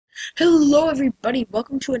Hello everybody,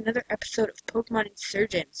 welcome to another episode of Pokemon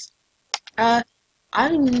Insurgence. Uh,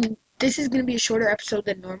 this is gonna be a shorter episode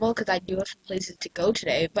than normal because I do have some places to go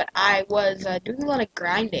today, but I was doing a lot of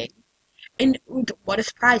grinding, and what a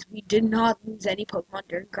surprise, we did not lose any Pokemon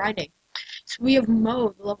during grinding. So we have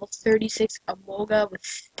Mo, the level 36 Emolga with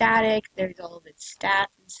Static, there's all of its stats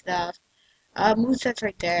and stuff. Moveset's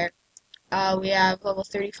right there. We have level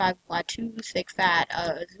 35 Latu, Sick Fat,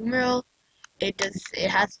 Azumarill.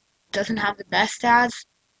 Doesn't have the best stats,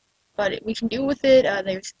 but we can deal with it.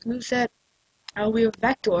 There's its moveset. We have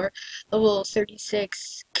Vector, level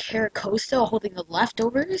 36 Caracosta holding the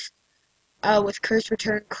leftovers, with Curse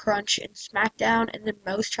Return, Crunch, and Smackdown, and then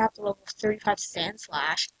Mousetrap, the level 35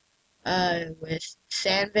 Sandslash, with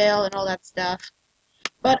Sandveil and all that stuff.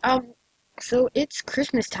 But, so it's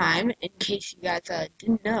Christmas time, in case you guys,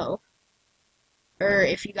 didn't know, or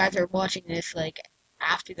if you guys are watching this, like,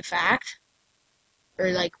 after the fact, or,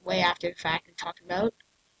 like, way after the fact and talking about.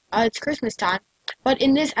 It's Christmas time. But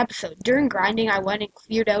in this episode, during grinding, I went and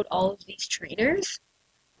cleared out all of these trainers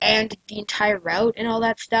and the entire route and all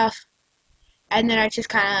that stuff. And then I just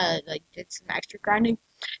kind of like did some extra grinding.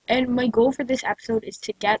 And my goal for this episode is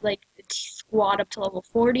to get like the squad up to level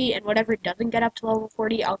 40, and whatever doesn't get up to level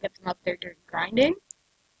 40, I'll get them up there during grinding.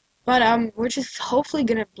 But we're just hopefully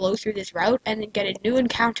gonna blow through this route and then get a new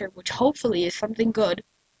encounter, which hopefully is something good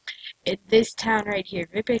in this town right here,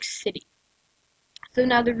 Vipix City. So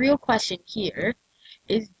now the real question here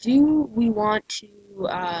is, do we want to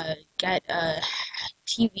get a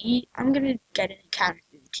TV? I'm going to get an encounter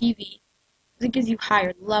through the TV. It gives you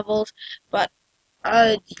higher levels, but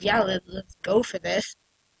yeah, let's go for this.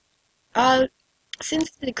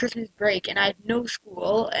 Since the Christmas break and I have no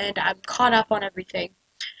school and I'm caught up on everything,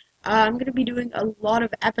 I'm going to be doing a lot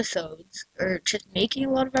of episodes, or just making a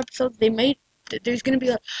lot of episodes. There's going to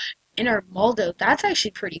be in our Moldo. That's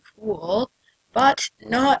actually pretty cool. But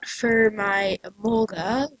not for my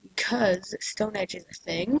Emolga, because Stone Edge is a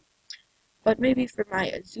thing. But maybe for my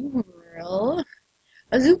Azumarill.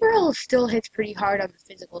 Azumarill still hits pretty hard on the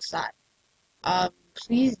physical side.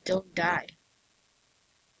 Please don't die.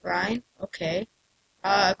 Ryan? Okay.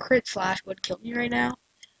 Crit Slash would kill me right now.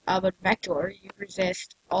 But Vector, you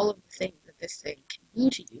resist all of the things that this thing can do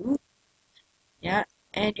to you. Yeah,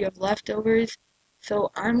 and you have leftovers.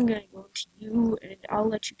 So I'm gonna go to you, and I'll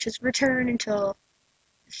let you just return until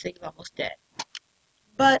this thing's almost dead.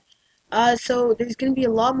 But, so there's gonna be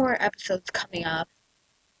a lot more episodes coming up.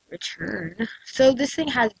 Return. So this thing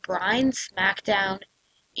has Brine, Smackdown,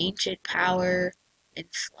 Ancient Power, and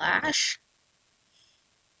Slash.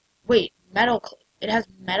 Wait, it has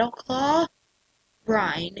Metal Claw,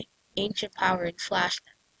 Brine, Ancient Power, and Slash.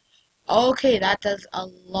 Okay, that does a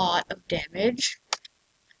lot of damage.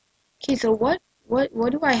 Okay, so what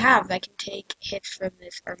do I have that can take hits from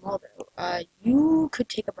this Armaldo? You could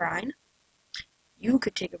take a Brine. You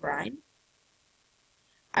could take a Brine.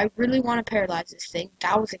 I really want to paralyze this thing.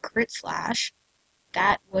 That was a crit slash.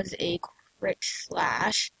 That was a crit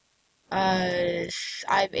slash. I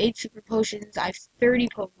have 8 super potions. I have 30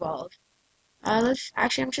 Pokeballs.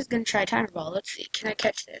 Actually, I'm just gonna try Timer Ball. Let's see. Can I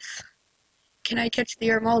catch this? Can I catch the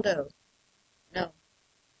Armaldo? No.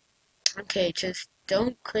 Okay, just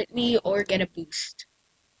don't crit me or get a boost.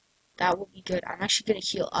 That will be good. I'm actually gonna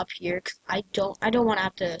heal up here because I don't want to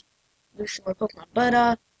have to lose some more Pokemon.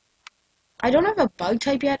 But I don't have a bug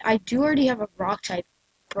type yet. I do already have a rock type.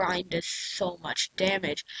 Brine does so much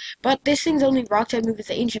damage, but this thing's only rock type move is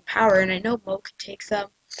the Ancient Power, and I know Mo can take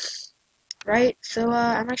some. Right? So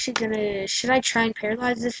I'm actually gonna. Should I try and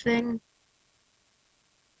paralyze this thing?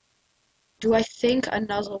 Do I think a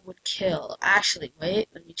Nuzzle would kill? Actually, wait.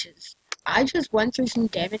 Let me just. I just went through some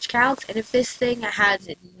damage calcs, and if this thing has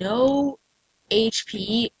no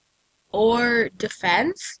HP or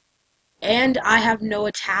defense, and I have no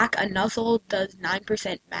attack, a Nuzzle does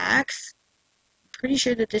 9% max. I'm pretty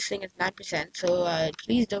sure that this thing is 9%, so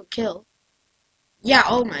please don't kill. Yeah,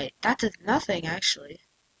 oh my, that does nothing, actually.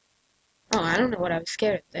 Oh, I don't know what I was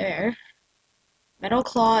scared of there. Metal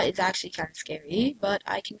Claw is actually kind of scary, but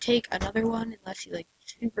I can take another one unless he, like,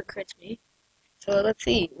 super crits me. So let's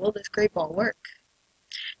see, will this Great Ball work?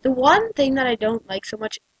 The one thing that I don't like so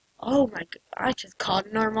much... Oh my god, I just caught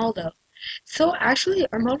an Armaldo. So actually,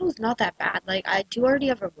 Armaldo's not that bad. Like, I do already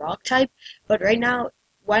have a rock type, but right now,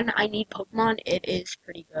 when I need Pokemon, it is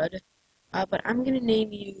pretty good. But I'm gonna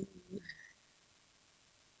name you...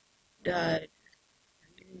 I'm gonna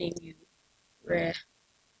name you...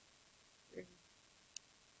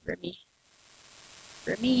 Remy.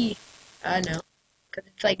 Remy. No. Because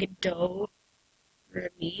it's like a dough.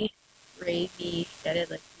 Remy. Ravy. That is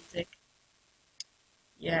like music.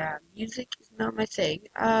 Yeah, music is not my thing.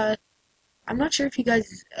 I'm not sure if you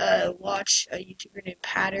guys watch a YouTuber named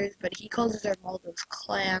Patters, but he calls his Armaldo's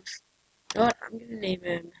clams. You know what? I'm gonna name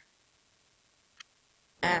him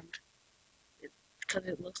M because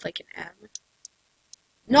it looks like an M.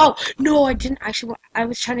 No, no, I didn't actually. I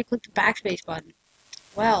was trying to click the backspace button.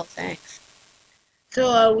 Well, thanks.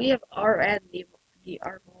 So we have RN, the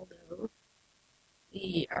Armaldo,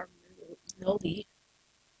 the Armildy,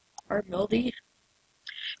 Armildy,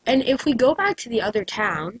 and if we go back to the other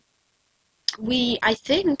town, I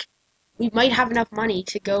think we might have enough money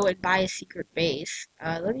to go and buy a secret base.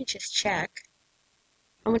 Let me just check.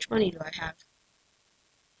 How much money do I have?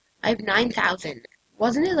 I have 9,000.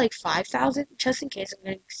 Wasn't it like 5,000? Just in case I'm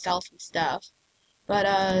gonna sell some stuff. But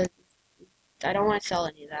I don't want to sell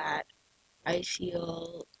any of that. I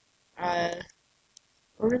feel I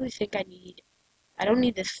don't really think I need. I don't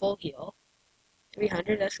need this full heal.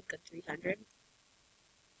 300. That's a good 300.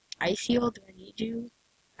 Ice heal. Do I need you?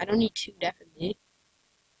 I don't need two definitely.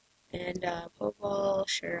 And Pokeball.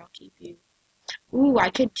 Sure, I'll keep you. Ooh, I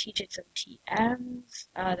could teach it some TMs.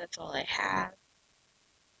 That's all I have.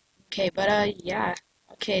 Okay, but yeah.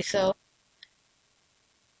 Okay, so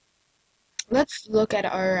let's look at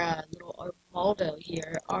our little Armaldo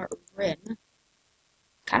here. Our Rin.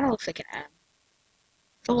 Kind of looks like an M.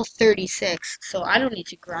 It's level 36, so I don't need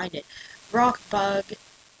to grind it. Rock Bug.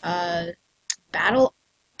 Uh, Battle.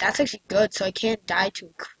 That's actually good, so I can't die to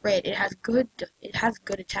a crit. It has good. It has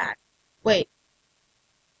good attack. Wait.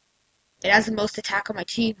 It has the most attack on my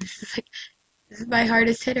team. This is my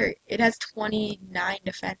hardest hitter. It has 29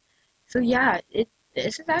 defense. So yeah,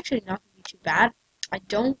 this is actually not gonna be too bad. I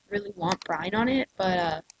don't really want Brine on it,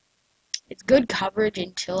 but it's good coverage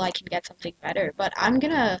until I can get something better. But I'm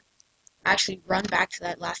gonna actually run back to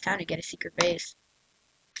that last town and get a secret base.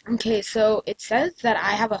 Okay, so it says that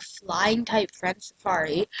I have a flying type friend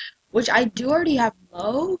Safari, which I do already have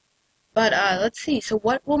low, but let's see. So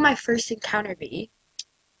what will my first encounter be?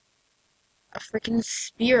 A freaking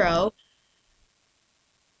Spearow.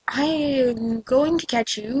 I am going to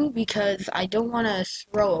catch you because I don't want to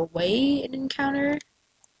throw away an encounter,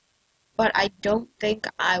 but I don't think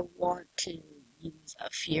I want to use a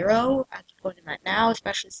Fearow at the point I'm at now,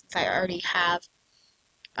 especially since I already have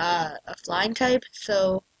a flying type.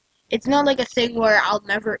 So it's not like a thing where I'll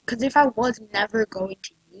never, because if I was never going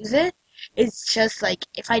to use it, it's just like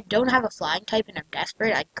if I don't have a flying type and I'm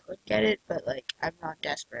desperate, I could get it, but like I'm not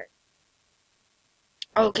desperate.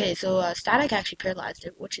 Okay, so Static actually paralyzed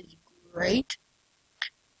it, which is great.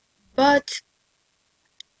 But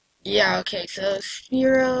yeah, okay, so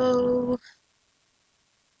Sphero,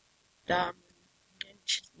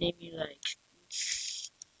 just name you like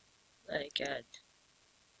egg,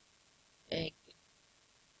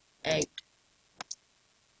 egged,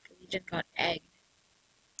 because we just got egged.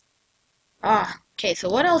 Ah, okay, so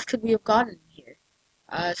what else could we have gotten here?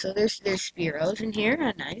 So there's Spearows in here.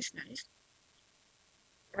 Nice, nice.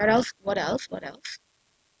 What else? What else? What else?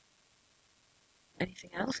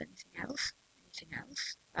 Anything else? Anything else? Anything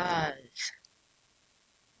else?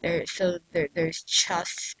 There's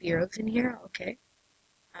just Spearows in here. Okay,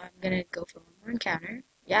 I'm gonna go for one more encounter.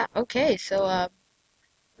 Yeah. Okay. So a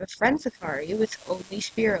friend safari with only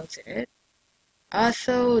Spearows in it.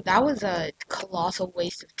 So that was a colossal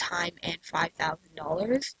waste of time and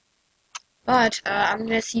 $5,000. But I'm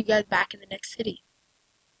gonna see you guys back in the next city.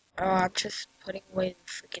 I'm just putting away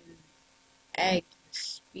the freaking egg,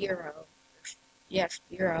 Spearow. Yeah,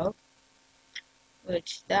 Spearow.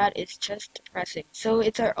 Which, that is just depressing. So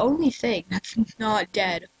it's our only thing that's not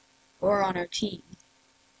dead or on our team.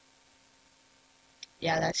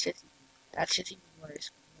 Yeah, that's just even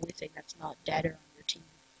worse. The only thing that's not dead or on your team.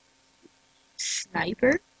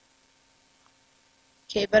 Sniper.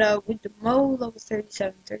 Okay, but with the Mo level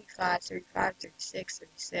 37, 35, 35, 36,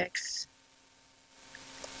 36.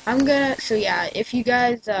 So yeah, if you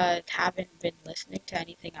guys haven't been listening to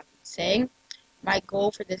anything I've been saying, my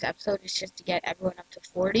goal for this episode is just to get everyone up to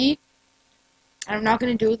 40. And I'm not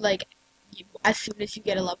gonna do it like as soon as you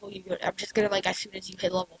get a level, I'm just gonna like as soon as you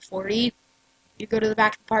hit level 40, you go to the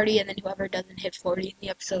back of the party, and then whoever doesn't hit 40 in the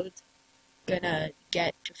episode's gonna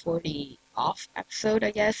get to 40 off episode, I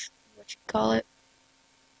guess, what you call it.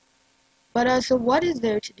 But so what is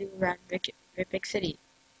there to do around Ripic City?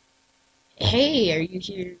 Hey, are you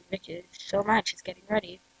here, Rick? So much is getting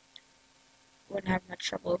ready. Wouldn't have much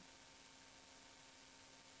trouble.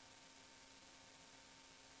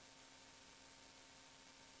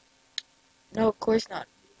 No, of course not.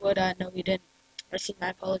 We would, no, we didn't. Receive my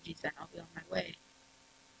apologies then. I'll be on my way.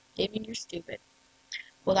 Gaming, you're stupid.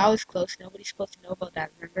 Well, that was close. Nobody's supposed to know about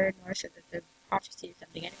that, remember? Nora said that the prophecy is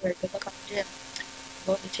something. Anyway, good luck on the gym. I'm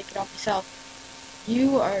going to take it off myself.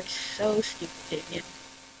 You are so stupid, Damien.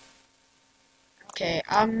 Okay,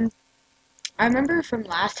 I remember from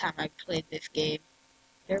last time I played this game,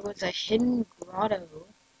 there was a hidden grotto.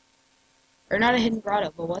 Or not a hidden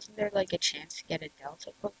grotto, but wasn't there like a chance to get a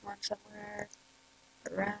Delta Pokemon somewhere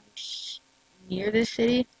around near this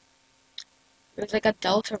city? There was like a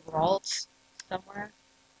Delta Ralts somewhere,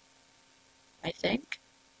 I think.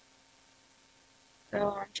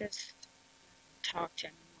 So I'm just talk to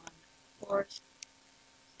anyone. Or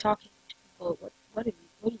talking to people. What do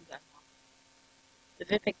you guys want? The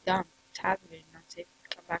Vipic dump. It's hazardous and unsafe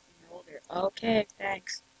to come back when you're older. Okay,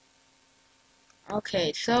 thanks.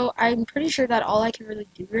 Okay, so I'm pretty sure that all I can really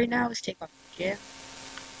do right now is take off the gym.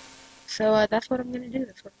 So that's what I'm gonna do.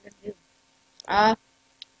 That's what I'm gonna do.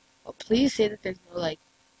 Well, please say that there's no like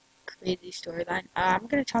crazy storyline. I'm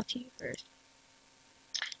gonna talk to you first.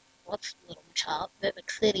 What's little child?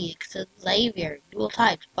 Vivic City, Xavier, dual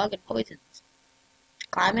types, bug and poisons.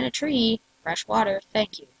 Climb in a tree, fresh water.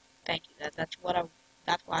 Thank you, thank you. That's why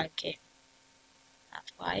I came.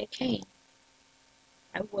 That's why I came.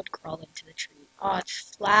 I would crawl into the tree. Oh,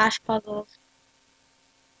 it's flash puzzles.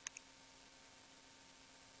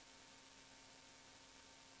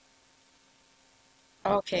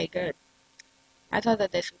 Okay, good. I thought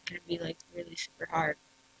that this was gonna be like really super hard.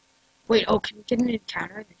 Wait, oh, can we get an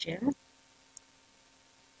encounter in the gym?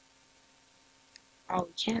 Oh,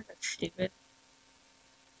 we can't. That's stupid.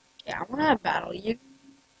 Yeah, I wanna battle you.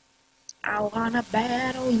 I wanna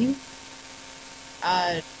battle you.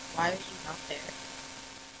 Why are you not there?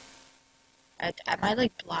 Am I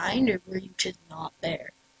like blind or were you just not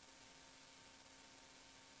there?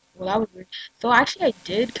 Well, that was weird. So actually, I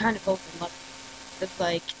did kind of overlook. It's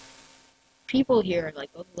like people here are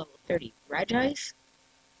like level 30. Regice?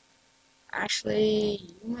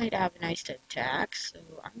 Actually, you might have a nice attack, so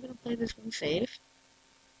I'm gonna play this one safe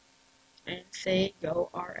and say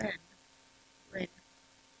go RN. Rin.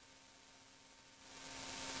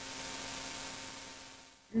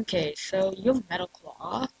 Okay, so you have Metal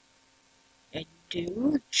Claw, and you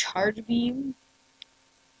do Charge Beam,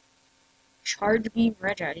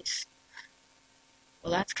 Regice.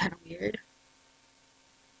 Well, that's kind of weird.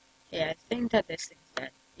 Yeah, I think that this thing's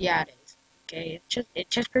dead. Yeah, it is. Okay, it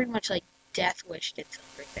just pretty much like death wished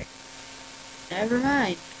itself right there. Never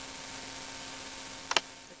mind.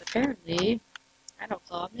 Because apparently, Metal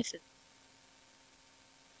Claw misses.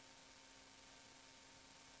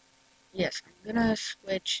 Yes, I'm gonna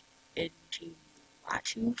switch into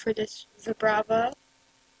Latu for this Vibrava.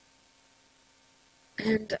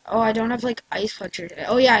 And, oh, I don't have, like, Ice Puncher today.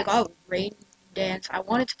 Oh, yeah, I got Rain Dance. I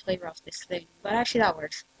wanted to play rough this thing, but actually that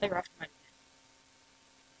works. Play rough might win.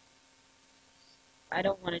 I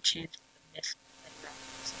don't want a chance to miss play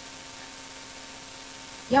rough.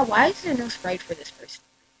 Yeah, why is there no sprite for this person?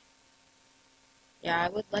 Yeah,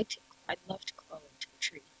 I'd love to crawl into a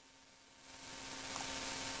tree.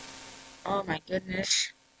 Oh my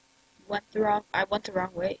goodness. I went the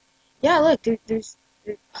wrong way. Yeah, look, there's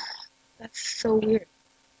that's so weird.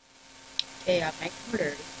 Okay, Mega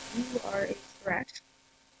Murder, you are a threat.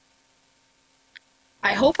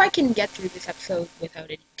 I hope I can get through this episode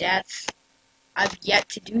without any deaths. I've yet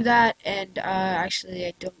to do that, and actually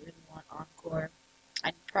I don't really want Encore.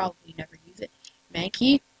 I'd probably never use it.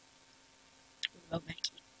 Mankey? What about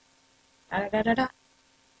Mankey? Da-da-da-da-da.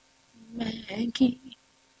 Mankey.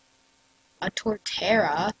 A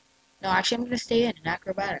Torterra? No, actually I'm going to stay in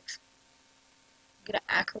Acrobatics. I'm going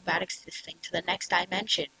to Acrobatics this thing to the next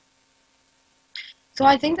dimension. So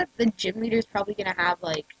I think that the gym leader is probably going to have,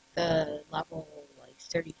 like, the level, like,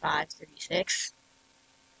 35, 36.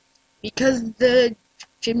 Because the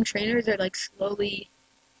gym trainers are, like, slowly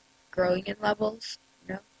growing in levels,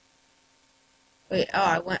 you know? Wait, oh,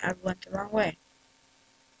 I went the wrong way.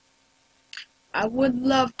 I would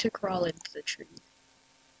love to crawl into the tree.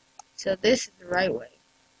 So this is the right way.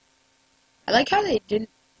 I like how they didn't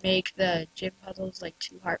make the gym puzzles, like,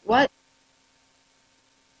 too hard. What?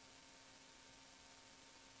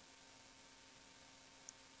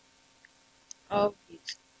 Oh,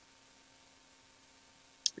 geez.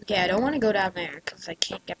 Okay, I don't want to go down there, because I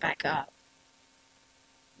can't get back up.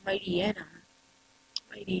 Mighty Anna.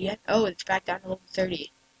 Oh, it's back down to level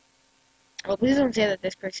 30. Well, please don't say that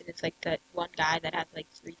this person is like that one guy that has like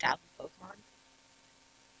 3,000 Pokemon.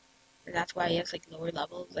 And that's why he has like lower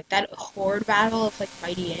levels. Like that horde battle of like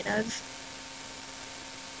Mighty Annas.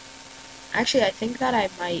 Actually, I think that I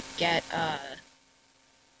might get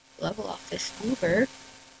level off this mover.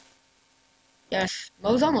 Yes,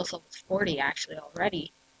 Mo's almost level 40 actually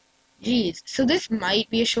already. Jeez, so this might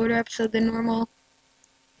be a shorter episode than normal.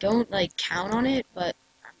 Don't like count on it, but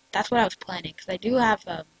that's what I was planning, because I do have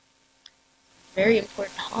very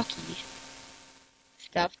important hockey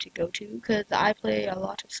stuff to go to, because I play a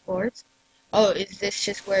lot of sports. Oh, is this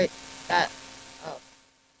just where that? Oh,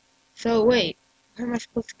 so wait, where am I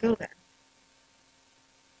supposed to go then?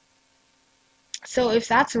 So if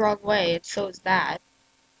that's the wrong way, and so is that,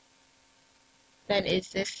 then is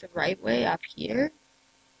this the right way up here?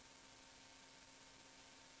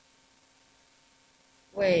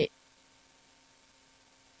 Wait.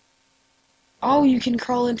 Oh, you can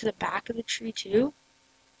crawl into the back of the tree too?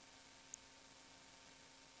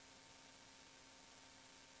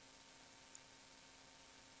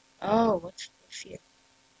 Oh, what's this here?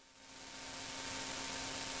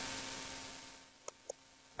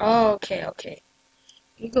 Oh, okay, okay.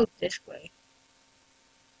 You go this way.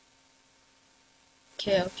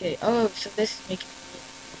 Okay, okay. Oh, so this is making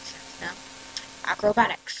really sense now.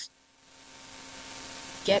 Acrobatics.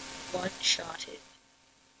 Get one-shotted.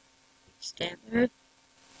 Stand there.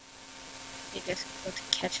 I guess I'm supposed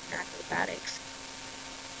to catch an acrobatics.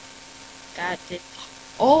 That did.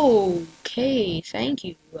 Okay, thank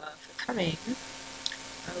you for coming.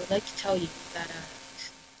 I would like to tell you that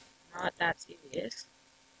it's not that serious.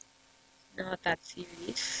 Not that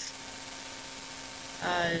serious.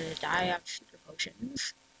 I have super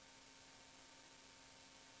potions.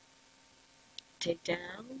 Take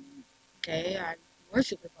down. Okay, I have more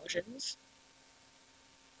super potions.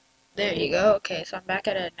 There you go. Okay, so I'm back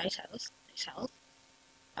at a nice house. Nice health.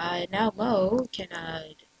 Now Mo can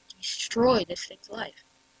destroy this thing's life.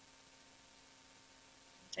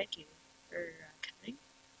 Thank you for coming.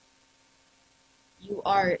 You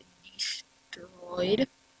are destroyed.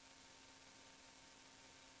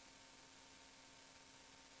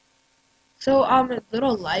 So, a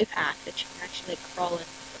little life hack that you can actually crawl in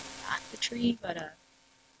from back the tree, but,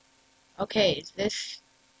 okay, is this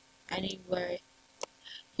anywhere?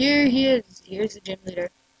 Here he is. Here's the gym leader.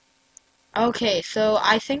 Okay, so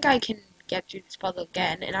I think I can get through this puzzle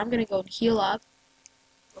again, and I'm gonna go and heal up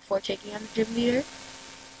before taking on the gym leader.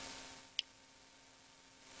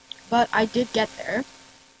 But I did get there.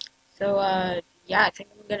 So, yeah, I think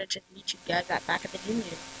I'm gonna just meet you guys back at the gym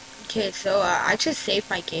leader. Okay, so, I just saved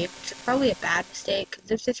my game, which is probably a bad mistake, because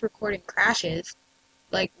if this recording crashes,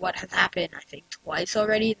 like what has happened, I think, twice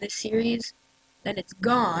already in this series, then it's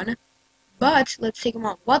gone. But, let's take them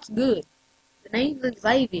on. What's good? The name's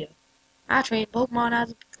Xavier. I train Pokemon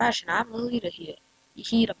as a profession. I'm the leader here. You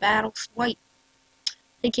hear the battle swipe.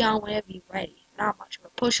 Take you on whenever you're ready. Not much of a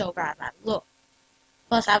pushover as I look.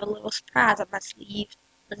 Plus, I have a little surprise up my sleeve.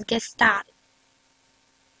 Let's get started.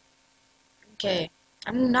 Okay,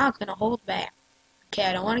 I'm not gonna hold back. Okay,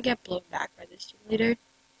 I don't want to get blown back by this gym leader.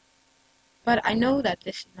 But I know that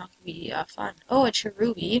this is not gonna be fun. Oh, it's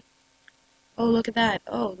Cherubi. Oh, look at that.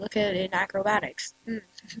 Oh, look at it in acrobatics.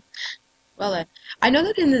 Well then, I know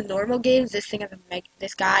that in the normal games,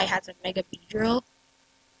 this guy has a Mega Beedrill.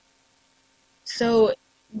 So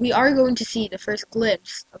we are going to see the first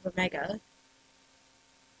glimpse of a Mega.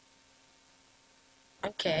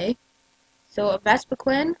 Okay. So a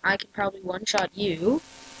Vespiquen, I can probably one-shot you.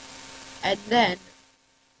 And then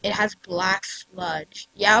it has Black Sludge.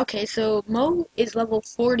 Yeah, okay, so Mo is level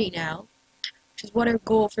 40 now, which is what our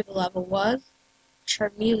goal for the level was.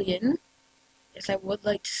 Charmeleon. Yes, I would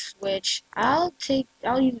like to switch. I'll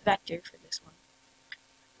use Vector for this one.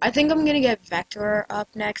 I think I'm gonna get Vector up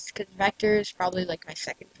next, because Vector is probably like my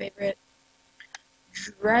second favorite.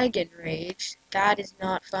 Dragon Rage. That is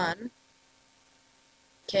not fun.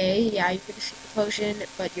 Okay, yeah, you get a super potion,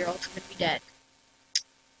 but you're also gonna be dead.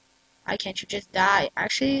 Why can't you just die?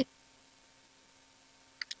 Actually,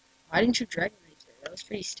 why didn't you Dragon Rage there? That was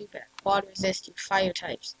pretty stupid. Quad resist to fire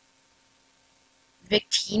types.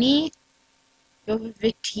 Victini? Go with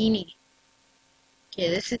Victini. Okay,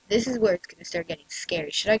 this is where it's gonna start getting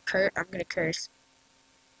scary. Should I curse? I'm gonna curse.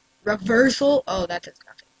 Reversal? Oh, that does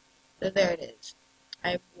nothing. So there it is.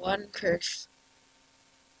 I have one curse.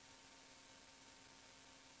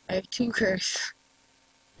 I have two curse.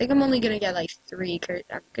 I think I'm only gonna get like 3 curse.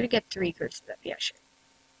 I'm gonna get 3 curses up. Yeah, sure.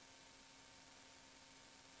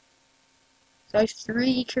 So I have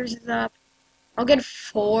 3 curses up. I'll get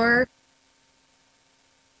 4.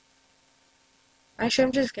 Actually,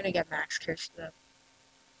 I'm just gonna get max curses up.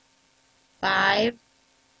 5.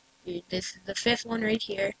 This is the 5th one right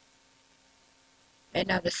here. And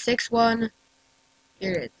now the 6th one.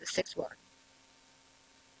 Here is the 6th one.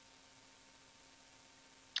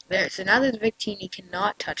 There, so now this Victini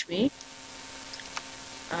cannot touch me.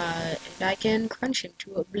 And I can crunch him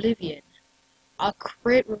to oblivion. A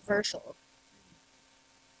crit reversal.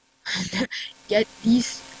 Get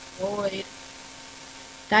destroyed.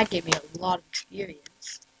 That gave me a lot of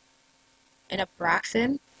experience. and a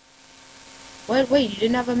Braxton. What? Wait, you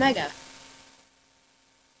didn't have a Mega.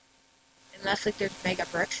 Unless, like, there's Mega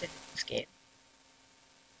Braxton in this game.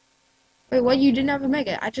 Wait, what? You didn't have a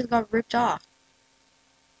Mega? I just got ripped off.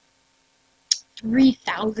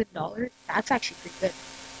 $3,000? That's actually pretty good.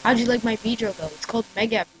 How'd you like my Beedrill, though? It's called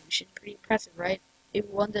Mega Evolution. Pretty impressive, right? Maybe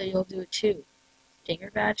one day you'll do it, too.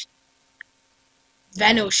 Stinger Badge.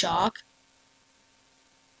 Venoshock.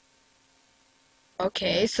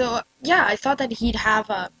 Okay, so, yeah, I thought that he'd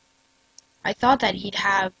have,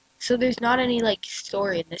 so there's not any, like,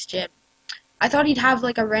 story in this gym. I thought he'd have,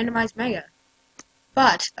 like, a randomized Mega.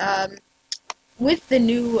 But, with the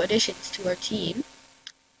new additions to our team,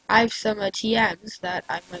 I have some TMs that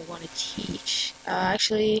I might want to teach.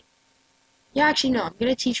 Actually, no, I'm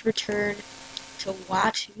going to teach Return to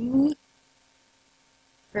Watu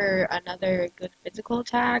for another good physical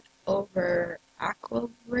attack over Aqua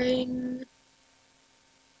Ring.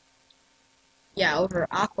 Yeah, over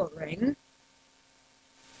Aqua Ring.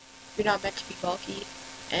 You're not meant to be bulky.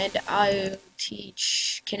 And I'll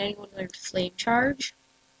teach, can anyone learn Flame Charge?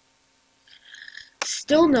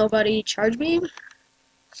 Still nobody. Charge Beam?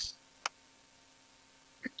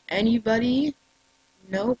 Anybody?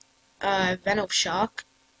 Nope. Venoshock?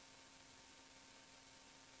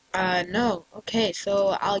 No. Okay,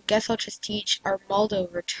 so I guess I'll just teach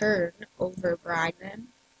Armaldo Return over Brine then.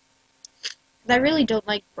 I really don't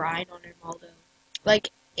like Brine on Armaldo.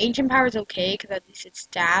 Like, Ancient Power is okay, because at least it's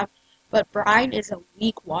stab, but Brine is a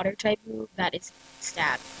weak water type move that is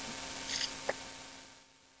stab.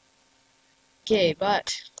 Okay,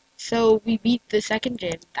 but, so we beat the second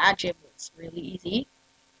gym. That gym was really easy.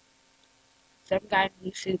 Some guy in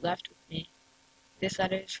blue suit left with me. This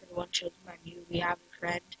letter is for the one chosen by me. We have a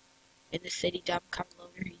friend in the city dump, come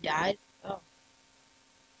loner, he died. Oh.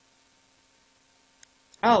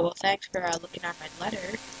 Oh, well, thanks for looking at my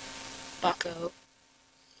letter, bucko.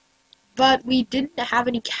 But we didn't have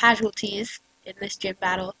any casualties in this gym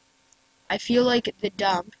battle. I feel like the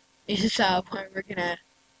dump is where we're gonna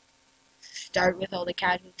start with all the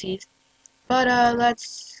casualties. But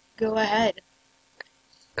let's go ahead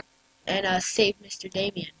and save Mr.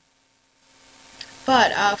 Damien.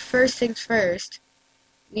 But first things first,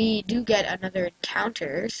 we do get another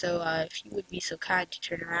encounter, so if you would be so kind to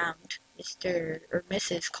turn around, Mr. or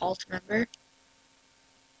Mrs. Cult member.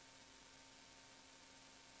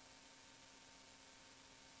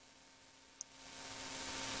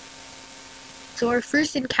 So our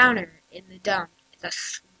first encounter in the dump is a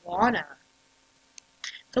Swanna.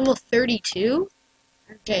 It's level 32.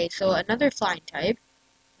 Okay, so another flying type.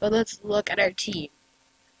 But let's look at our team.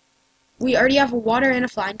 We already have a water and a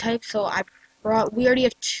flying type, so we already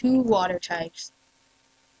have 2 water types.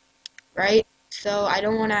 Right? So I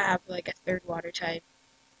don't want to have like a third water type.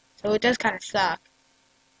 So it does kind of suck.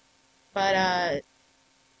 But I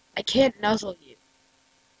can't nuzzle you.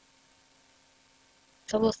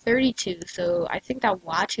 It's level 32, so I think that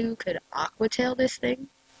Watu could Aqua Tail this thing.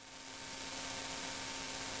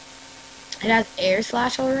 It has Air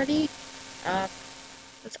Slash already.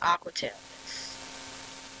 Let's Aqua Tail this.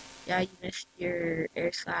 Yeah, you missed your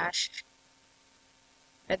Air Slash.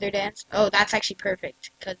 Feather Dance. Oh, that's actually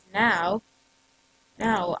perfect, because now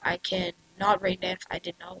I can not Rain Dance. I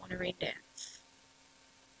did not want to Rain Dance.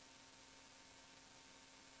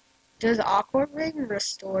 Does Aqua Ring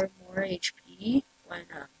restore more HP when,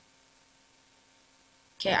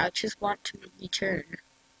 okay, I just want to return.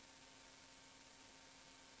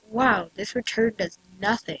 Wow, this return does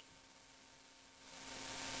nothing.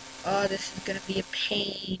 Oh, this is gonna be a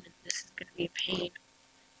pain. This is gonna be a pain.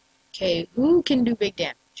 Okay, who can do big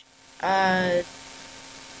damage?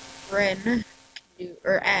 Ren can do,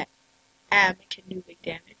 or Am can do big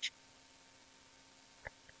damage.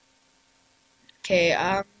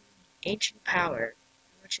 Okay, Ancient Power.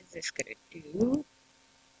 How much is this gonna do?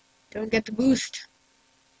 Don't get the boost.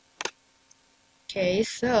 Okay,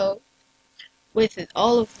 so with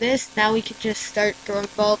all of this, now we can just start throwing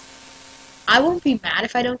balls. I won't be mad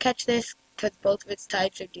if I don't catch this, because both of its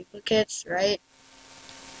types are duplicates, right?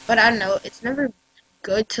 But I don't know, it's never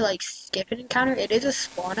good to like skip an encounter. It is a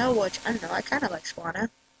Swanna, which I don't know, I kind of like Swanna.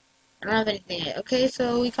 I don't have anything yet. Okay,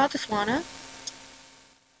 so we caught the Swanna.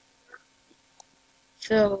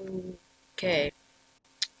 So, okay,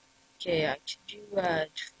 I should do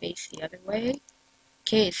face the other way.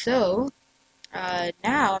 Okay, so now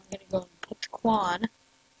I'm gonna go and put the Quan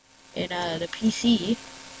in the PC.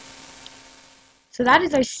 So that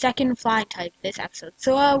is our second flying type this episode.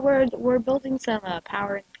 So we're building some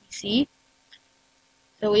power in PC.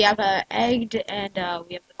 So we have Egged and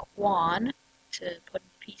we have the Quan to put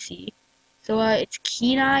in PC. So it's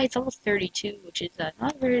Keen Eye. It's almost 32, which is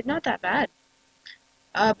not that bad.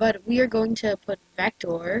 But we are going to put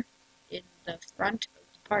Vector in the front of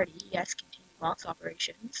the party. Yes, continue box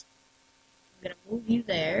operations. I'm gonna move you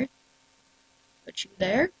there. Put you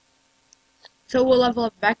there. So we'll level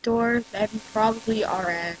up Vector, then probably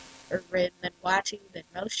RN, or Rin, then Watu, then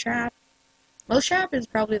Mousetrap. Mousetrap is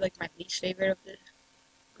probably like my least favorite of the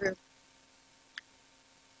group.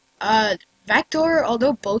 Vector,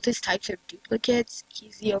 although both his types are duplicates,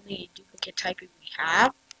 he's the only duplicate typing we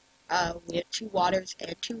have. We have 2 waters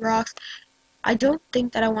and 2 rocks. I don't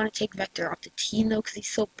think that I want to take Vector off the team though, because he's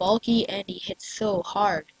so bulky and he hits so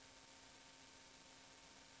hard.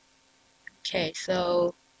 Okay,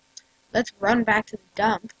 so let's run back to the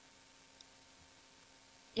dump.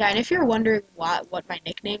 Yeah, and if you're wondering what my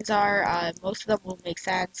nicknames are, most of them will make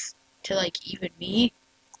sense to like even me.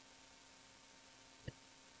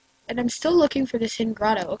 And I'm still looking for this hidden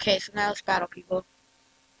grotto. Okay, so now let's battle people.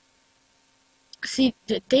 See,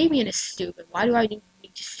 Damien is stupid. Why do I need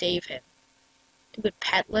to save him? Stupid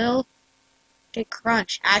pet Lil. Okay,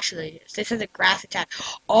 Crunch. Actually, this is a grass attack.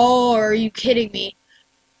 Oh, are you kidding me?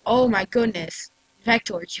 Oh my goodness.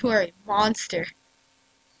 Vector, you are a monster.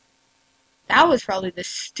 That was probably the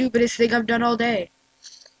stupidest thing I've done all day.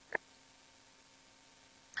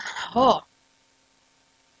 Oh.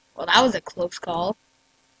 Well, that was a close call.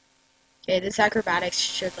 Okay, this acrobatics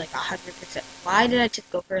should like 100%. Why did I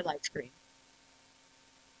just go for a light screen?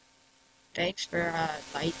 Thanks for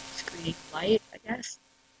light screening light, I guess.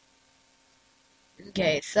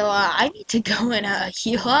 Okay, so I need to go and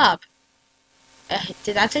heal up.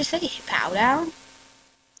 Did that just say Hippowdown? Down?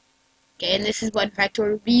 Okay, and this is when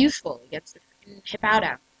Vector would be useful against the freaking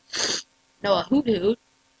Hippowdown. No, a Hoot Hoot.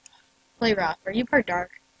 Play rough. Are you part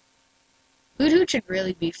dark? Hoot Hoot should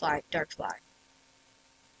really be dark flying.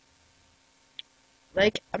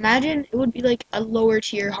 Like, imagine it would be like a lower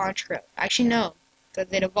tier Honchkrow. Actually, no,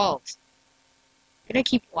 because it evolves. I'm gonna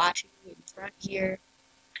keep watching in front here.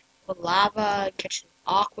 Put lava, catch an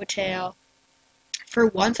Aquatail. For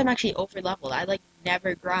once, I'm actually over leveled. I like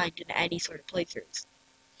never grind in any sort of playthroughs.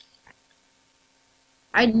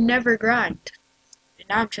 I never grind. And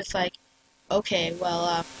now I'm just like, okay,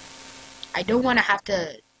 well, I don't want to have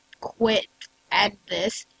to quit and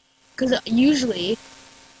this. Because usually,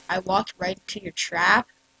 I walked right into your trap.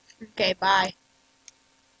 Okay, bye.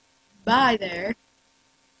 Bye there.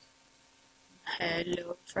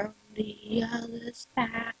 Hello from the other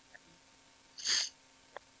side.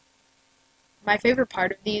 My favorite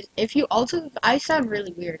part of these, if I sound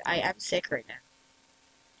really weird. I am sick right now.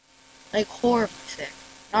 Like, horribly sick.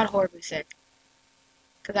 Not horribly sick.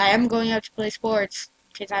 Because I am going out to play sports.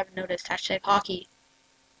 In case I haven't noticed. Hashtag hockey.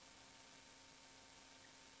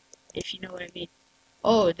 If you know what I mean.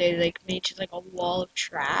 Oh, they like made just like a wall of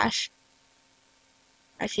trash.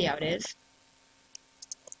 I see how it is.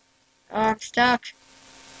 Oh, I'm stuck.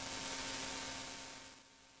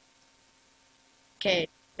 Okay,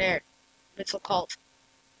 there. Little cult.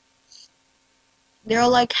 They're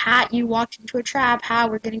all like, Hat, you walked into a trap. How,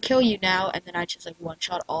 we're gonna kill you now. And then I just like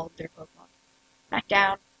one-shot all of their Pokemon. Back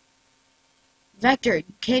down. Vector,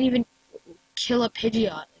 you can't even kill a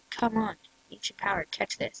Pidgeot. Like, come on. Ancient power,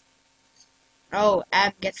 catch this. Oh,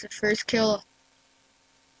 M gets the first kill.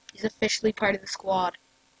 He's officially part of the squad.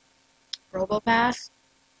 Robopass?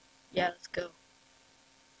 Yeah, let's go.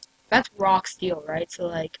 That's Rock Steel, right? So,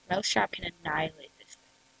 like, Mousetrap can annihilate this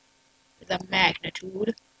thing. With a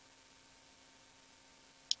Magnitude.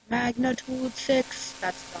 Magnitude 6.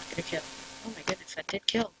 That's not gonna kill. Oh my goodness, that did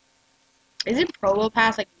kill. Isn't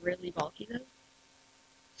Probopass, like, really bulky, though?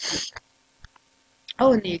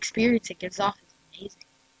 Oh, and the experience it gives off is amazing.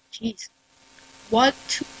 Jeez. What?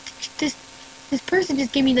 This person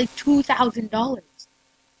just gave me, like, $2,000.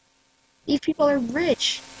 These people are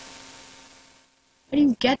rich. How do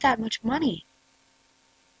you get that much money?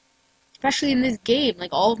 Especially in this game.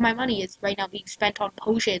 Like, all of my money is right now being spent on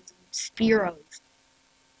potions and Spearows.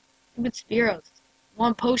 Stupid Spearows.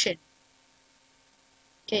 One potion.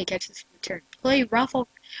 Okay, catch this return. Play Ruffle.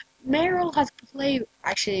 Meryl has play.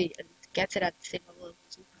 Actually, gets it at the same level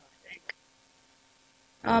as Zuko, I think.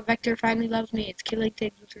 Oh, Vector finally loves me. It's killing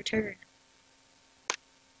things with return.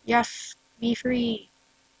 Yes, be free.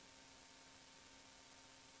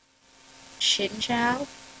 Chinchou?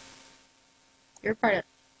 You're part of...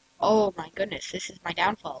 Oh my goodness, this is my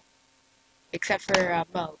downfall. Except for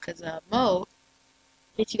Mo, because Mo,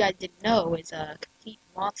 if you guys didn't know, is a complete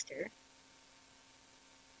monster.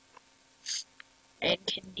 And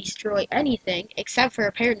can destroy anything, except for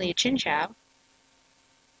apparently a Chinchou.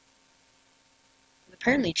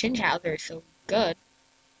 Apparently Chinchous are so good.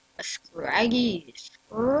 A Scraggy!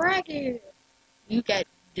 You get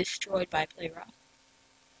destroyed by Play Rough.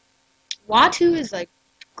 Watu is like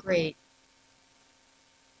Great.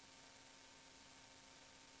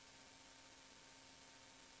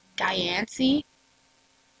 Diancie?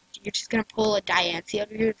 You're just gonna pull a Diancie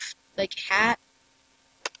out of your, like, hat?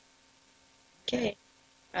 Okay.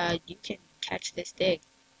 You can catch this dig.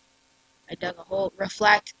 I dug a hole.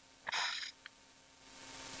 Reflect.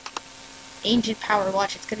 Ancient power.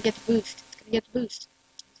 Watch. It's gonna get the boost. It's gonna get the boost.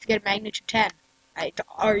 It's gonna get magnitude 10. I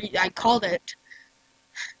called it.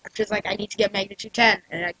 I'm just like, I need to get magnitude 10,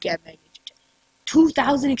 and I get magnitude 10.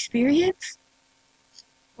 2,000 experience?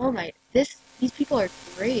 Oh my, these people are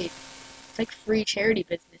great. It's like free charity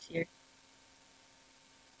business here.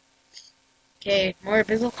 Okay, more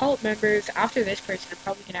Abyssal Cult members. After this person, I'm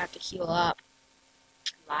probably gonna have to heal up.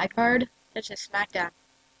 Live card? That's just Smackdown.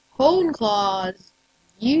 Hone Claws!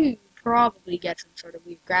 You probably get some sort of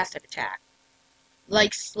weird grass type attack.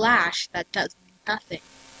 Like Slash, that does nothing.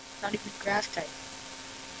 Not even grass type.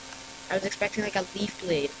 I was expecting like a Leaf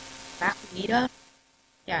Blade. Makuita?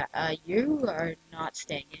 Yeah, you are not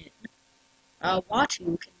staying in.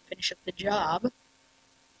 Watu can finish up the job.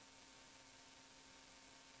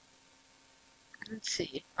 Let's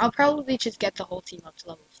see. I'll probably just get the whole team up to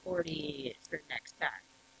level 40 for next time.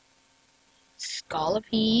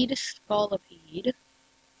 Scolipede.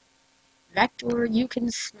 Vector, you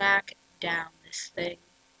can smack down this thing.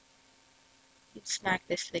 You can smack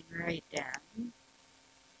this thing right down.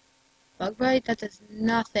 Bug Bite, that does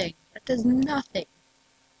nothing. That does nothing.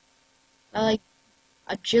 Like,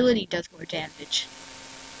 agility does more damage.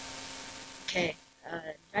 Okay,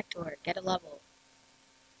 Vector, get a level.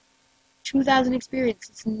 2,000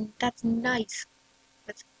 experience, that's nice.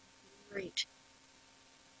 That's great.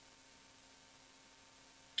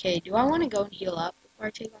 Okay, do I want to go and heal up before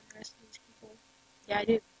I take on the rest of these people? Yeah, I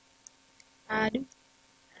do. I do.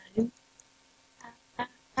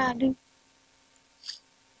 I do.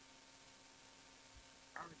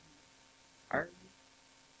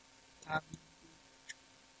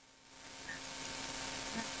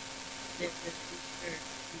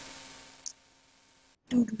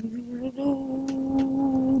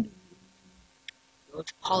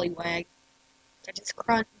 It's Poliwag. I just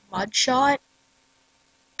crunch mud shot.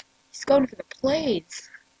 He's going for the plays.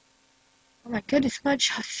 Oh my goodness, mud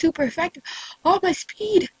shot super effective. Oh, my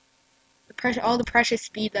speed! All the precious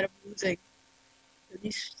speed that I'm losing.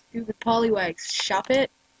 These stupid Poliwags. Shop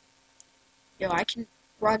it. Yo, I can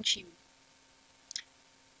crunch you.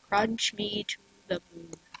 Crunch me to the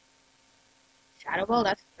moon. Shadow Ball,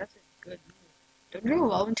 that's a good move. Don't you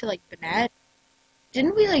evolve into like Banette?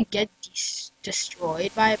 Didn't we like get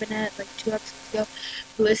destroyed by a Banette like 2 episodes ago?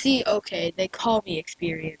 Blissey, okay, they call me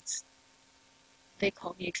experience.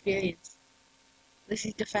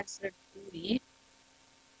 Blissy's defensive booty.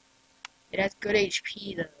 It has good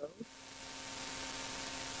HP though.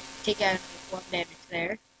 Take out 1 damage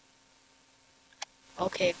there.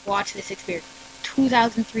 Okay, watch this experience.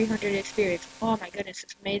 2,300 experience. Oh my goodness,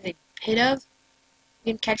 it's amazing. Pidove,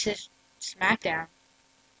 you can catch this Smackdown.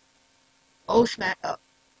 Oh,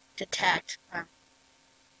 Detect. Wow.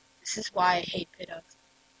 This is why I hate Pidove.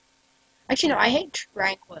 Actually, no, I hate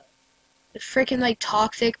Tranquil. The freaking, like,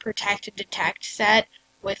 Toxic, Protect, and Detect set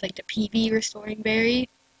with, like, the PB Restoring Berry.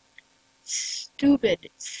 Stupid.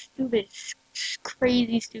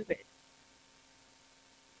 Crazy stupid.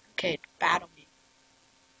 Okay, battle me.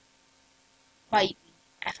 Fight me.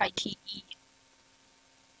 F-I-T-E.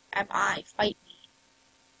 M-I. Fight me.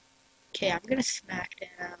 Okay, I'm gonna smack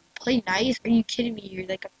down. Play nice? Are you kidding me? You're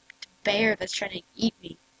like a bear that's trying to eat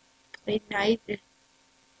me. Play nice.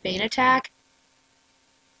 Bane attack?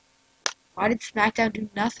 Why did Smackdown do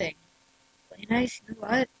nothing? Play nice? You know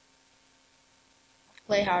what? I'll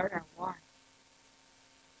play however I want.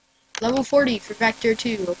 Level 40 for Vector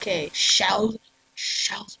 2. Okay, Shells.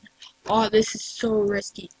 Oh, this is so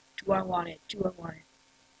risky. Do I want it?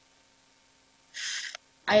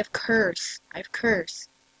 I have Curse.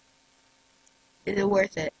 Is it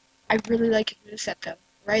worth it? I really like a moveset though,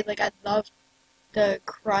 right? Like, I love the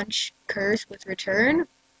Crunch Curse with Return.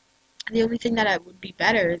 The only thing that I would be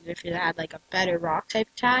better is if it had like a better rock type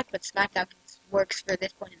attack, but Smackdown works for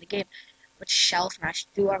this point in the game. But Shell Smash,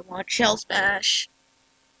 do I want Shell Smash?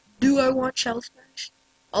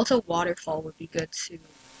 Also, Waterfall would be good too.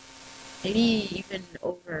 Maybe even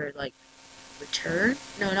over like Return?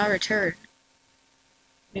 No, not Return.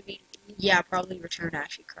 Maybe, yeah, probably Return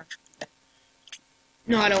actually. Crunch would be better.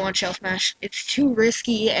 No, I don't want Shell Smash. It's too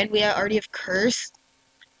risky, and we already have Curse.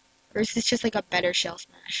 Curse is just like a better Shell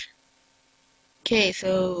Smash. Okay,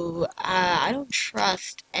 so I don't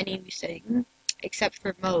trust anything except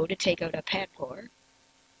for Mo to take out a Panpour,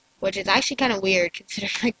 which is actually kind of weird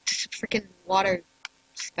considering like this freaking water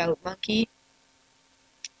spout monkey.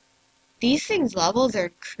 These things' levels are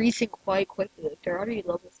increasing quite quickly. Like, they're already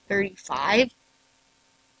level 35.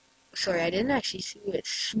 Sorry, I didn't actually see it.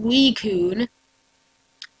 Suicune.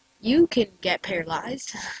 You can get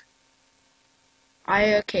paralyzed.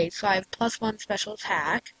 Okay, so I have +1 special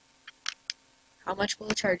attack. How much will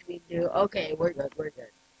the charge beam do? Okay, we're good, we're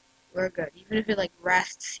good. We're good. Even if it, like,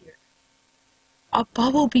 rests here. A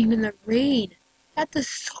bubble beam in the rain! That does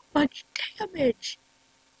so much damage!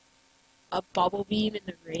 A bubble beam in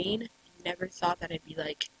the rain? Never thought that I'd be,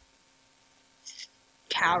 like,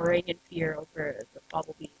 cowering in fear over the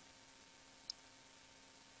bubble beam.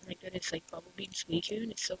 Oh my goodness, like, bubble beam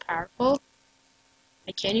Suicune is so powerful.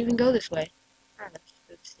 I can't even go this way. Ah,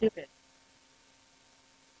 that's stupid.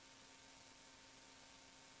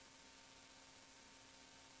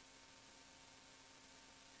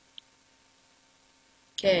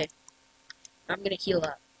 Okay, I'm gonna heal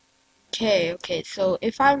up. Okay, so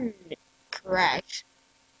if I'm correct...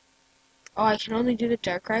 Oh, I can only do the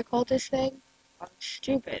Darkrai Cultist thing? Oh, I'm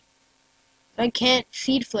stupid. I can't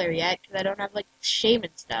Seed Flare yet, because I don't have, like,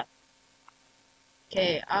 Shaman stuff.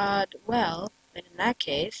 Okay, well, then in that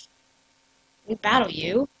case, we battle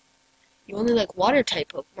you. You only like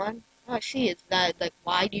Water-type Pokemon. Oh, I see, it's that, like,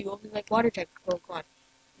 why do you only like Water-type Pokemon?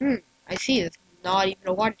 I see, it's not even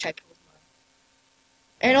a Water-type Pokemon.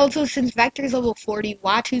 And also, since Vector's level 40,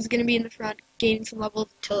 Watu's gonna be in the front, gaining some levels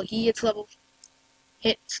until he hits level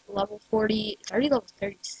 40. It's already level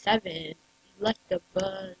 37.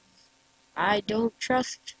 Electabuzz. I don't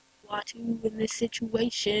trust Watu in this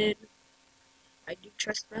situation. I do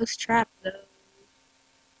trust Mousetrap, though.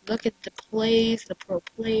 Look at the plays, the pro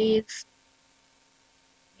plays.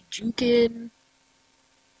 Jukin.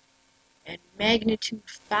 And Magnitude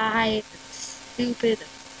 5. That's stupid.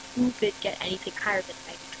 Get anything higher than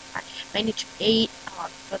Magnitude 5. Magnitude 8. Oh, I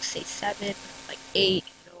was about to say 7. Like 8.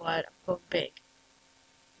 You know what? I'm going big.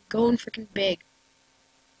 I'm going freaking big.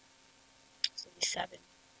 It's only 7. In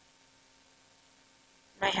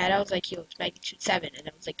my head, I was like, yo, it's Magnitude 7. And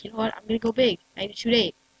I was like, you know what? I'm gonna go big. Magnitude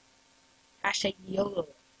 8. Hashtag YOLO.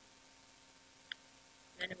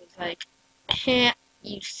 And then it was like, heh,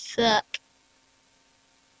 you suck.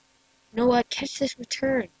 You know what? Catch this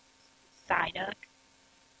return. Psyduck.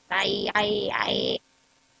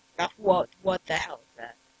 What the hell is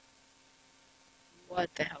that?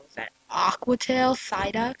 What the hell is that? Aquatail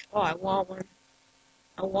Psyduck? Oh, I want one.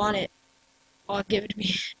 I want it. Oh, give it to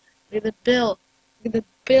me. Look at the bill. Look at the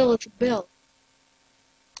bill. It's a bill.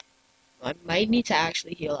 I might need to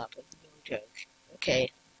actually heal up. It's no joke.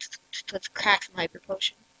 Okay. Let's crack some Hyper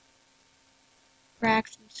Potion. Crack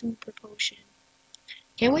some Super Potion.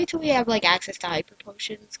 Can't wait till we have, like, access to Hyper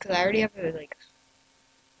Potions, because I already have,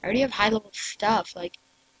 high level stuff. Like,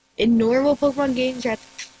 in normal Pokemon games, you're at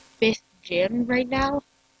the 5th gym right now.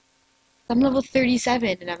 I'm level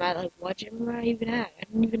 37, and I'm at, like, what gym am I even at? I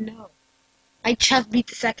don't even know. I just beat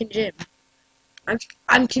the 2nd gym.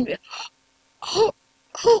 I'm convinced. Oh,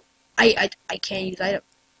 I can't use item.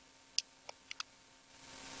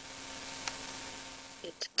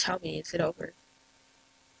 Tell me, is it over?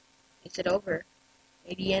 Is it over?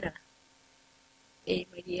 My Deanna. Hey,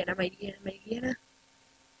 my Deanna.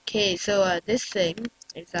 Okay, so, this thing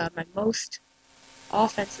is, my most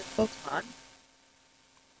offensive Pokemon.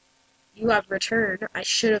 You have Return. I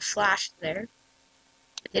should have slashed there.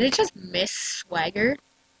 Did it just miss Swagger?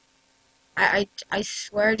 I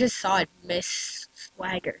swear I just saw it miss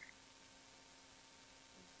Swagger.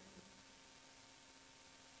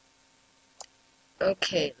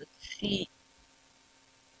 Okay, let's see.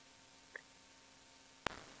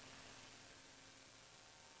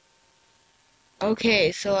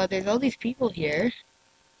 Okay, so there's all these people here.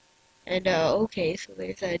 And okay, so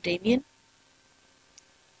there's Damien.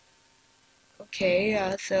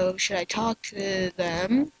 Okay, so should I talk to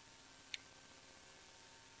them?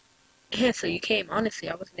 Yeah, so you came. Honestly,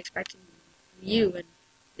 I wasn't expecting you in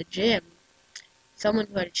the gym. Someone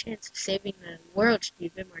who had a chance of saving the world should be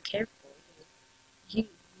a bit more careful.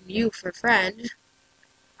 You for friend.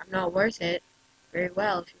 I'm not worth it. Very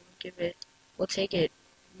well, if you won't give it, we'll take it.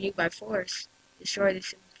 You by force. Destroy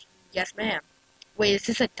this. Yes, ma'am. Wait, is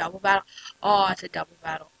this a double battle? Oh, it's a double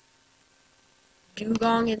battle.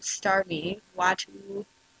 Dugong and Starmie. Watu.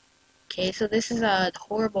 Okay, so this is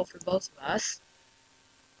horrible for both of us.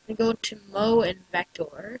 We go to Mo and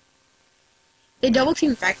Vector. They double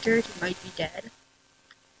team Vector, he might be dead.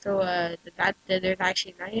 So there's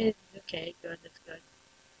actually okay, good, that's good.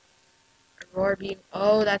 Aurora Beam.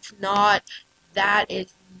 Oh, that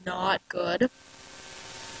is not good.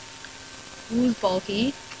 Who's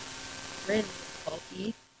bulky? Rin is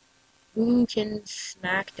bulky. Who can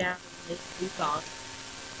smack down this Dugong?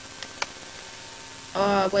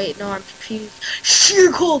 Wait, no, I'm confused.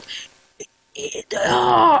 Sheer cold!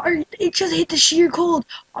 It just hit the sheer cold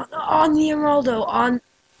on the Emeraldo,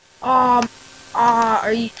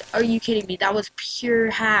 are you kidding me? That was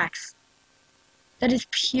pure hacks. That is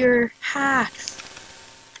pure hacks.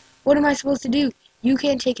 What am I supposed to do? You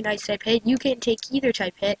can't take an ice type hit. You can't take either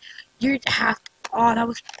type hit. You're half. Oh, that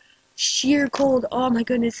was sheer cold. Oh my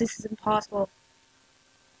goodness, this is impossible.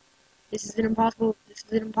 This is an impossible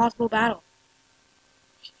battle.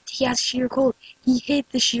 He has sheer cold. He hit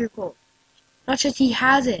the sheer cold. Not just he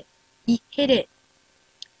has it. He hit it.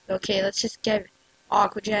 Okay, let's just get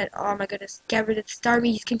Aquajet. Oh my goodness. Get rid of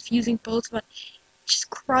Starmie. He's confusing both of us.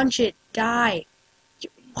 Just crunch it. Die.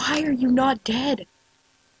 Why are you not dead?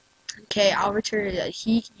 Okay, I'll return.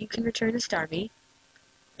 You can return to Starmie,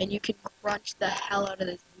 and you can crunch the hell out of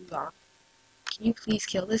this Dugong. Can you please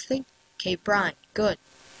kill this thing? Okay, Brian. Good.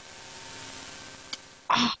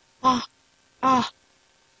 Ah, ah, ah.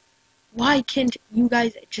 Why can't you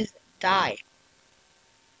guys just die?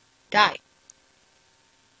 Die.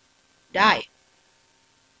 Die.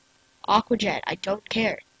 Aquajet, I don't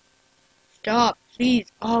care. Stop, please.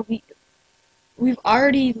 Oh, we've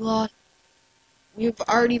already lost. We've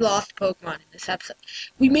already lost Pokemon in this episode.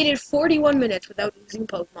 We made it 41 minutes without losing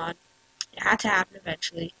Pokemon. It had to happen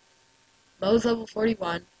eventually. Mo's level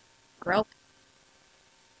 41. Grelp.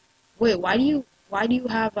 Wait, why do you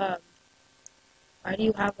have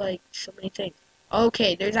like so many things?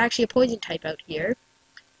 Okay, there's actually a poison type out here,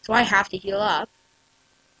 so I have to heal up.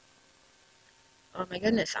 Oh my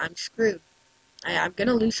goodness, I'm screwed. I'm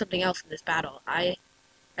gonna lose something else in this battle. I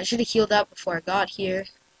should have healed up before I got here.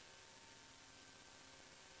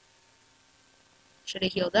 Should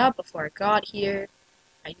have healed up before I got here.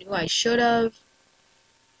 I knew I should have.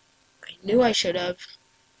 I knew I should have.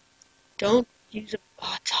 Don't use a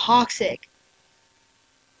toxic.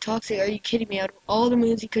 Toxic, are you kidding me? Out of all the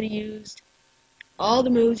moves he could have used,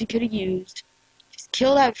 just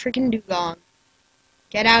kill that freaking Dugong.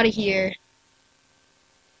 Get out of here.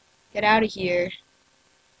 Get out of here.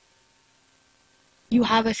 You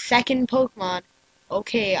have a second Pokemon.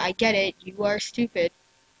 Okay, I get it. You are stupid.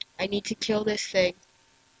 I need to kill this thing.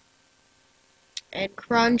 And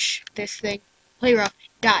crunch this thing. Play rough.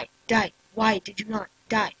 Die. Die. Why did you not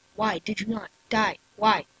die? Why did you not die?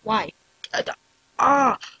 Why? Why?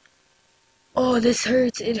 Ah! Oh, this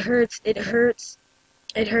hurts. It hurts. It hurts.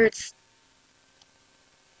 It hurts.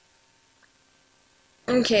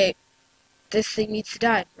 Okay. This thing needs to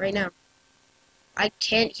die right now. I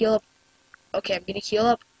can't heal up. Okay, I'm gonna heal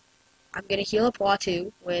up. I'm gonna heal up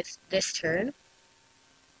Watu with this turn.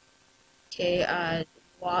 Okay,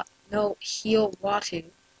 no, heal Watu.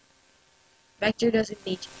 Vector doesn't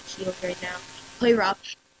need to be healed right now. Play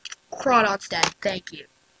rough. Crawdon's dead. Thank you.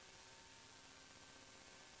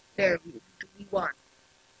 There, we won.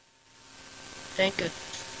 Thank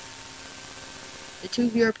goodness. The two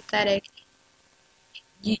of you are pathetic.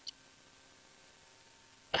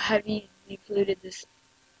 Have you polluted this?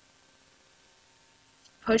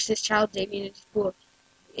 Push this child Damien into school.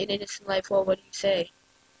 An innocent life. Well, what do you say?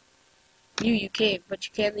 You came, but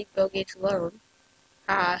you can't leave Bill Gates alone.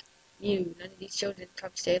 Haha. You, none of these children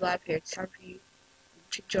come stay alive here. It's time for you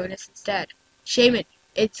to join us instead. Shaman,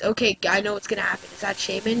 it's okay. I know what's gonna happen. Is that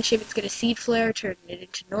Shaman? Shaman's gonna Seed Flare, turn it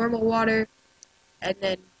into normal water, and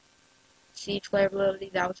then Seed Flare ability.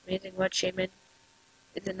 That was amazing. What Shaman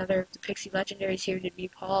is another of the Pixie legendaries here to be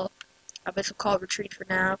Paul. I guess we'll call it Retreat for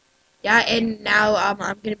now. Yeah, and now I'm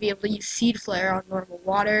gonna be able to use Seed Flare on normal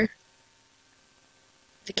water.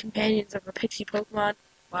 The companions of a Pixie Pokemon.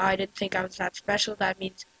 Wow, I didn't think I was that special. That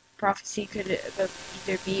means Prophecy could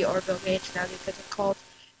either be or Bill Gates. Now because it's called.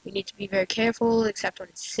 We need to be very careful, except when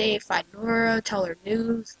it's safe. Find Nora, tell her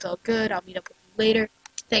news. It's all good. I'll meet up with you later.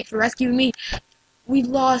 Thanks for rescuing me. We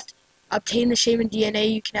lost. Obtain the Shaman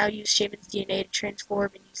DNA. You can now use Shaman's DNA to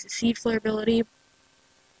transform and use the Seed Flare ability.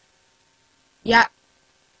 Yeah.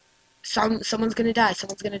 Someone's gonna die.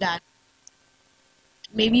 Someone's gonna die.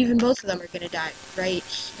 Maybe even both of them are gonna die. Right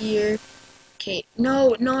here. Okay.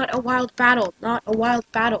 No, not a wild battle. Not a wild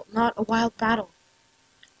battle. Not a wild battle.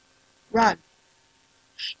 Run.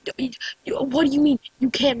 What do you mean? You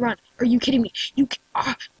can't run. Are you kidding me? Get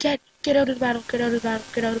out of the battle. Get out of the battle.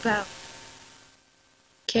 Get out of the battle.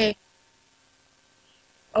 Okay.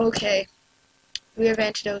 Okay. We have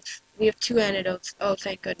antidotes. We have 2 antidotes. Oh,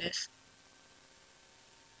 thank goodness.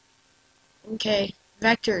 Okay.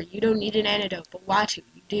 Vector, you don't need an antidote, but Watu,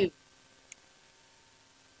 you do.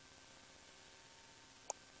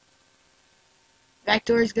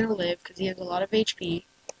 Vector is gonna live because he has a lot of HP,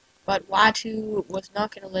 but Watu was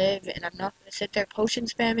not gonna live, and I'm not gonna sit there potion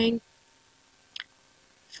spamming.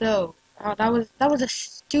 So, Oh, that was a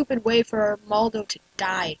stupid way for Armaldo to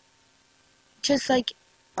die. Just like,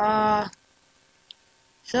 uh,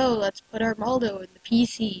 so let's put Armaldo in the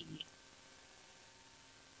PC.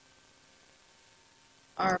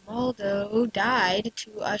 Armaldo died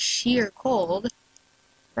to a sheer cold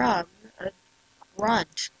from a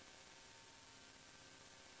grunt.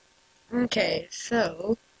 Okay,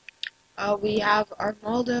 so we have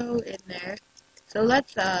Armaldo in there. So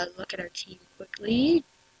let's look at our team quickly.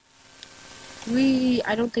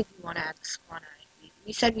 I don't think we want to add the Swan Eye.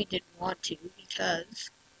 We said we didn't want to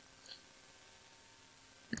because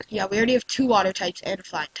yeah, we already have two water types and a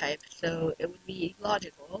flying type, so it would be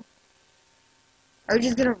logical. Are we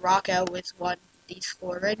just gonna rock out with one of these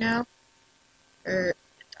four right now? Or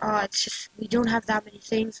it's just we don't have that many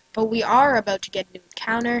things, but we are about to get a new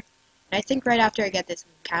encounter. And I think right after I get this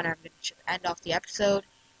new encounter, I'm gonna just end off the episode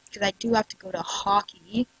because I do have to go to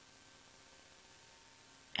hockey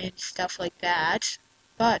and stuff like that.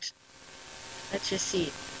 But let's just see.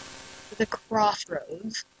 For the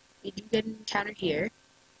crossroads, we do get an encounter here.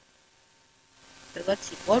 So let's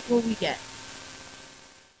see, what will we get?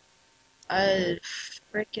 A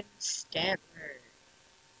frickin' Stantler.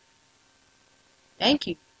 Thank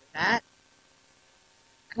you for that.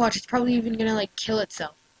 Watch, it's probably even gonna like kill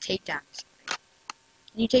itself. Takedowns.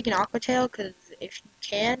 Can you take an Aqua Tail? Because if you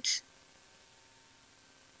can't...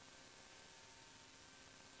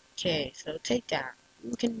 Okay, so takedown.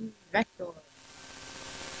 You can Vector.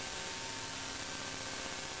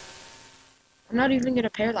 I'm not even gonna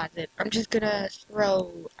paralyze it. I'm just gonna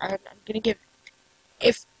throw... I'm gonna give...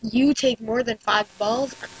 If you take more than 5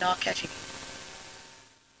 balls, I'm not catching you.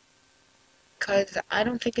 Because I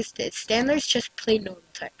don't think it's Standler's just plain normal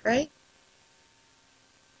type, right?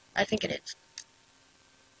 I think it is.